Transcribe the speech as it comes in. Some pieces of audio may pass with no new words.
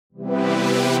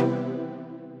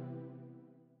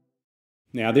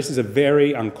Now, this is a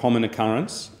very uncommon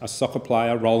occurrence, a soccer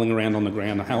player rolling around on the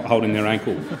ground holding their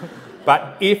ankle.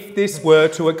 But if this were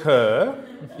to occur,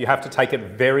 you have to take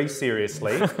it very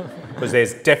seriously because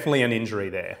there's definitely an injury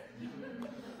there.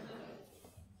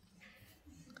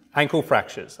 Ankle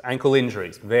fractures, ankle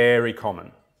injuries, very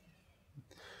common.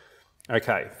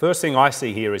 Okay, first thing I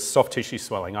see here is soft tissue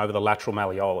swelling over the lateral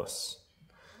malleolus.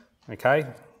 Okay,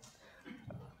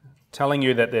 telling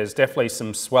you that there's definitely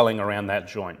some swelling around that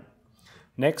joint.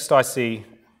 Next, I see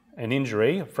an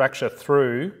injury, a fracture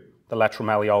through the lateral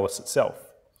malleolus itself.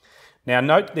 Now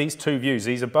note these two views.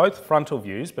 These are both frontal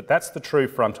views, but that's the true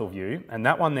frontal view, and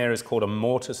that one there is called a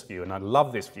mortise view, and I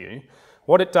love this view.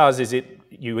 What it does is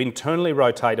you internally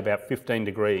rotate about 15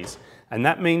 degrees, and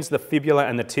that means the fibula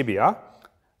and the tibia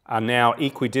are now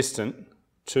equidistant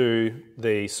to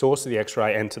the source of the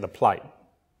X-ray and to the plate.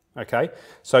 Okay,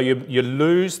 so you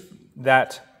lose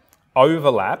that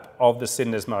overlap of the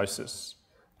syndesmosis,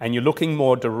 and you're looking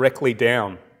more directly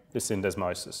down the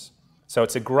syndesmosis. So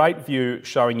it's a great view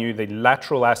showing you the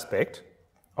lateral aspect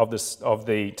of the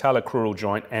talocrural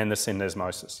joint and the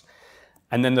syndesmosis.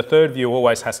 And then the third view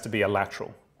always has to be a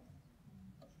lateral.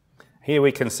 Here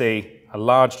we can see a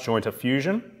large joint of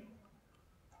fusion,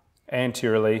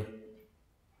 anteriorly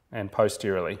and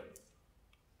posteriorly.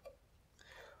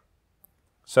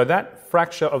 So that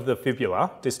fracture of the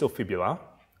fibula, distal fibula,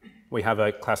 we have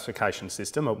a classification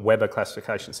system, a Weber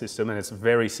classification system, and it's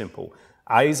very simple.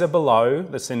 A's are below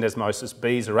the syndesmosis,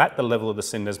 B's are at the level of the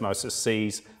syndesmosis,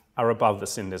 C's are above the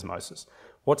syndesmosis.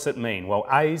 What's it mean? Well,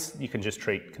 A's you can just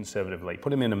treat conservatively.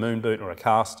 Put them in a moon boot or a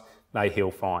cast, they heal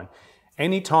fine.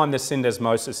 Anytime the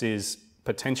syndesmosis is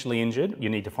potentially injured, you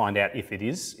need to find out if it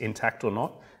is intact or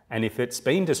not, and if it's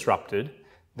been disrupted,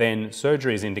 then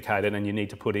surgery is indicated and you need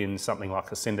to put in something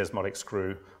like a syndesmotic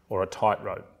screw or a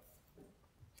tightrope.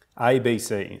 A, B,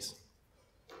 C's.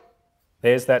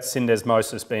 There's that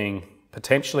syndesmosis being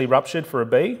potentially ruptured for a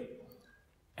B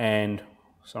and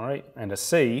a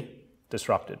C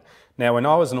disrupted. Now, when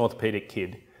I was an orthopaedic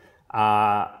kid,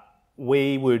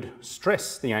 we would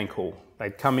stress the ankle.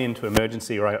 They'd come into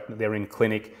emergency or they're in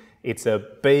clinic. It's a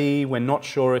B, we're not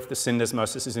sure if the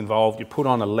syndesmosis is involved. You put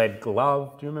on a lead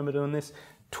glove. Do you remember doing this?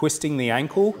 Twisting the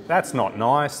ankle. That's not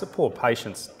nice. The poor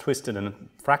patients twisted and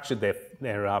fractured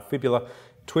their fibula.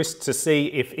 Twist to see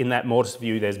if in that mortise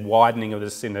view there's widening of the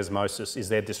syndesmosis, is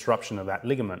there disruption of that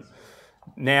ligament.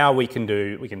 Now we can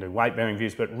do weight-bearing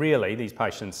views, but really these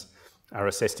patients are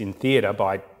assessed in theatre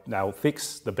by, they'll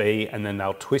fix the B and then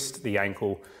they'll twist the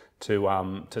ankle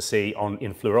to see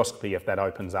in fluoroscopy if that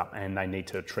opens up, and they need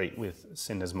to treat with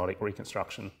syndesmotic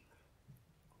reconstruction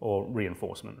or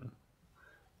reinforcement.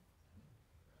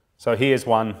 So here's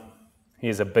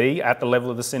a B at the level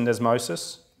of the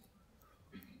syndesmosis.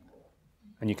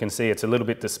 And you can see it's a little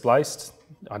bit displaced.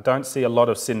 I don't see a lot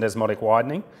of syndesmotic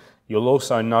widening. You'll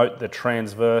also note the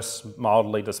transverse,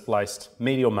 mildly displaced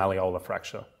medial malleolar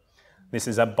fracture. This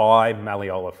is a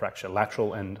bimalleolar fracture,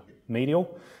 lateral and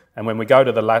medial. And when we go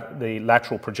to the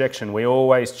lateral projection, we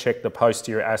always check the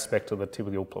posterior aspect of the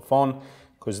tibial plafond,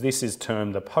 because this is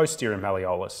termed the posterior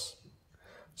malleolus.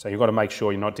 So you've got to make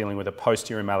sure you're not dealing with a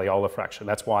posterior malleolar fracture.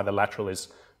 That's why the lateral is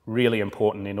really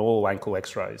important in all ankle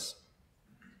x-rays.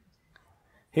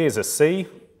 Here's a C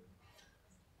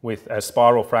with a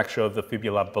spiral fracture of the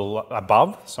fibula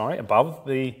above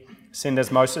the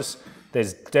syndesmosis.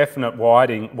 There's definite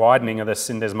widening of the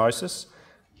syndesmosis.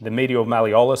 The medial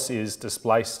malleolus is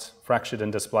displaced, fractured and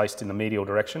displaced in the medial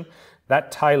direction.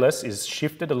 That talus is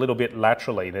shifted a little bit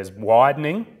laterally. There's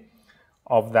widening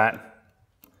of that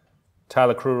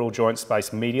talocrural joint space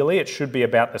medially. It should be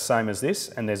about the same as this,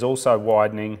 and there's also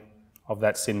widening of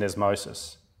that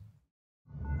syndesmosis.